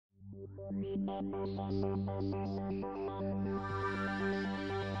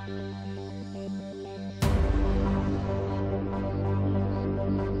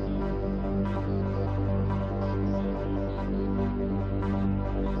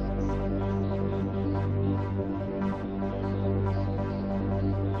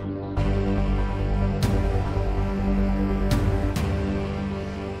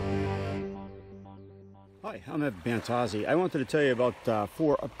Hi, I'm Pantazi. I wanted to tell you about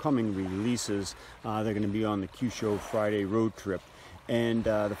 4 upcoming releases. They're going to be on the Kyusho Friday road trip. And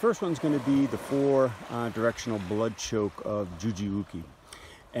the first one's going to be the 4 directional blood choke of Jujiuki.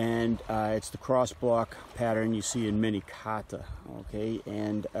 And it's the cross block pattern you see in many kata, okay?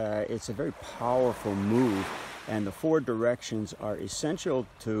 And it's a very powerful move. And the 4 directions are essential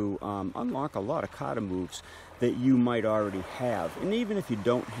to unlock a lot of kata moves that you might already have. And even if you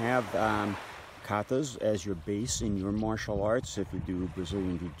don't have katas as your base in your martial arts, if you do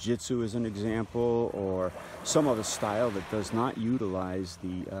Brazilian Jiu-Jitsu as an example, or some other style that does not utilize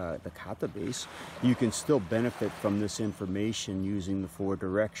the kata base, you can still benefit from this information using the 4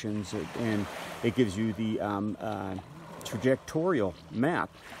 directions, and it gives you the trajectorial map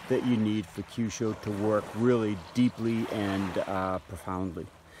that you need for Kyusho to work really deeply and profoundly.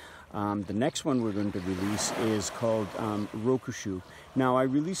 The next one we're going to release is called Rokushu. Now, I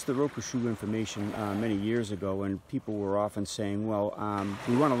released the Rokushu information many years ago, and people were often saying, well,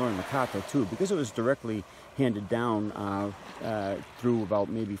 we want to learn the kata too, because it was directly handed down through about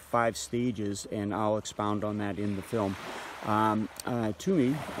maybe 5 stages, and I'll expound on that in the film, to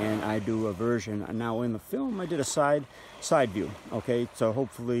me, and I do a version. Now, in the film, I did a side view, okay, so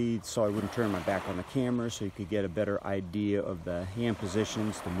hopefully, so I wouldn't turn my back on the camera, so you could get a better idea of the hand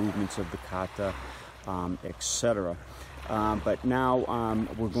positions, the movements of the kata, etc. But now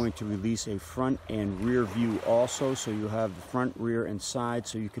we're going to release a front and rear view also, so you have the front, rear, and side,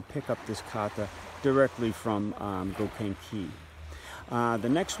 so you can pick up this kata directly from Gokenki. The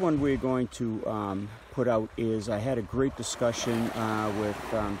next one we're going to put out is, I had a great discussion with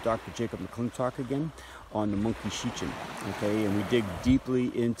Dr. Jacob McClintock again on the monkey shichin, okay, and we dig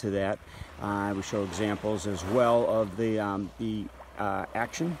deeply into that. We show examples as well of the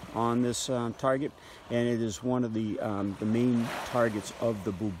action on this target, and it is one of the main targets of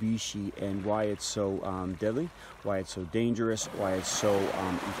the bubishi, and why it's so deadly, why it's so dangerous, why it's so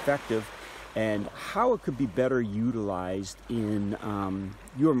effective, and how it could be better utilized in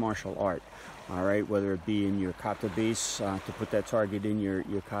your martial art. All right, whether it be in your kata base to put that target in your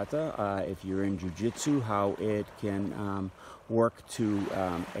kata, if you're in jiu-jitsu, how it can work to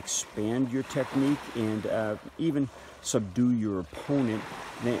expand your technique and even subdue your opponent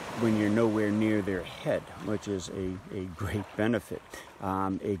when you're nowhere near their head, which is a great benefit.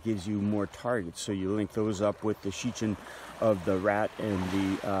 It gives you more targets, so you link those up with the shichin of the rat and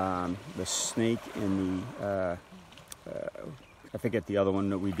the snake and the I forget the other one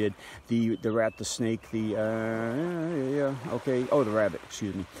that we did. The rat, the snake, the the rabbit,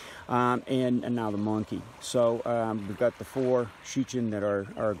 excuse me, and now the monkey. So we've got the 4 shichin that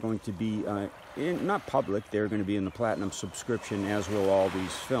are going to be not public. They're going to be in the platinum subscription, as will all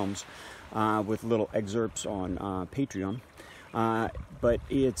these films, with little excerpts on Patreon. But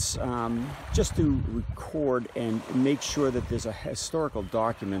it's just to record and make sure that there's a historical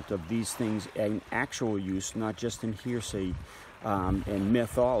document of these things in actual use, not just in hearsay and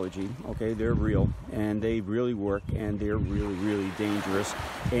mythology. Okay, they're real, and they really work, and they're really, really dangerous,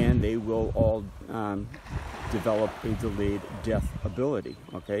 and they will all develop a delayed death ability.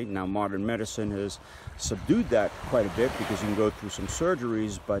 Okay, now modern medicine has subdued that quite a bit because you can go through some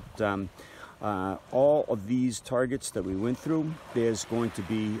surgeries, but all of these targets that we went through, there's going to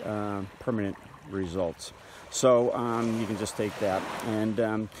be permanent results. So you can just take that. And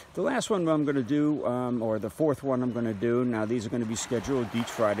the last one I'm going to do, or the 4th one I'm going to do, now these are going to be scheduled each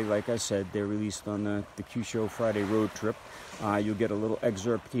Friday. Like I said, they're released on the Kyusho Friday road trip. You'll get a little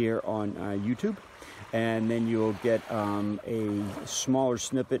excerpt here on YouTube, and then you'll get a smaller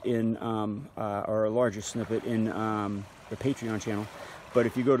snippet in, or a larger snippet in the Patreon channel. But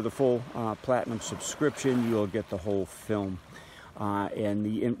if you go to the full platinum subscription, you'll get the whole film and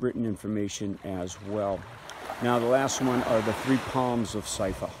the written information as well. Now, the last one are the 3 palms of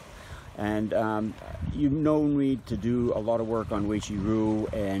Saifa. And you've known me to do a lot of work on Weichi-Ryu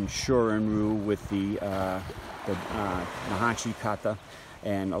and Shorin-Ryu with the Nahanchi kata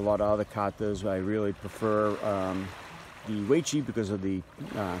and a lot of other katas. I really prefer the Weichi because of the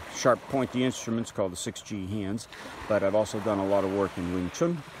sharp pointy instruments called the 6G hands, but I've also done a lot of work in Wing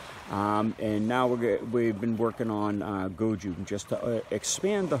Chun And now we've been working on Goju, just to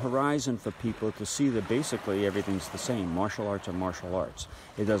expand the horizon for people to see that basically everything's the same. Martial arts are martial arts.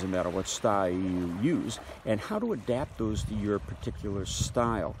 It doesn't matter what style you use and how to adapt those to your particular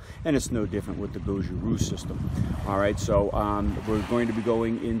style. And it's no different with the Goju-Ryu system. All right, so we're going to be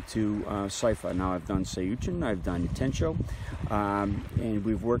going into Saifa. Now I've done Seiyuchin, I've done Tensho, and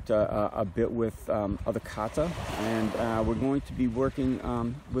we've worked a bit with other kata, and we're going to be working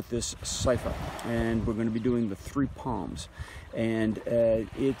with this Saifa, and we're going to be doing the 3 palms. And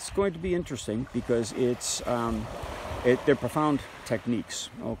it's going to be interesting because it's they're profound techniques,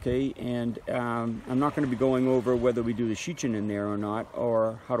 okay? And I'm not going to be going over whether we do the Shichin in there or not,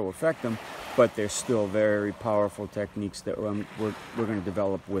 or how to affect them, but they're still very powerful techniques that we're going to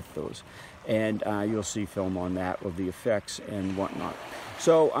develop with those. And you'll see film on that of the effects and whatnot.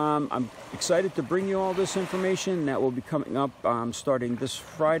 So I'm excited to bring you all this information that will be coming up starting this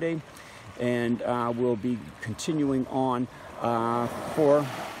Friday, and we'll be continuing on for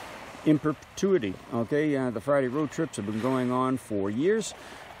in perpetuity. Okay, the Friday road trips have been going on for years,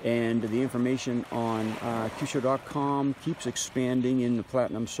 and the information on Kyusho.com keeps expanding in the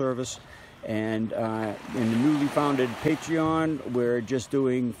Platinum service. And in the newly founded Patreon, we're just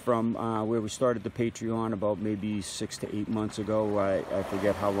doing from where we started the Patreon about maybe 6 to 8 months ago. I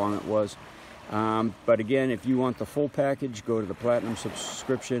forget how long it was. But again, if you want the full package, go to the Platinum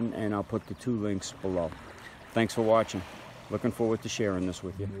subscription, and I'll put the 2 links below. Thanks for watching. Looking forward to sharing this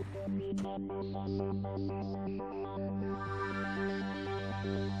with you.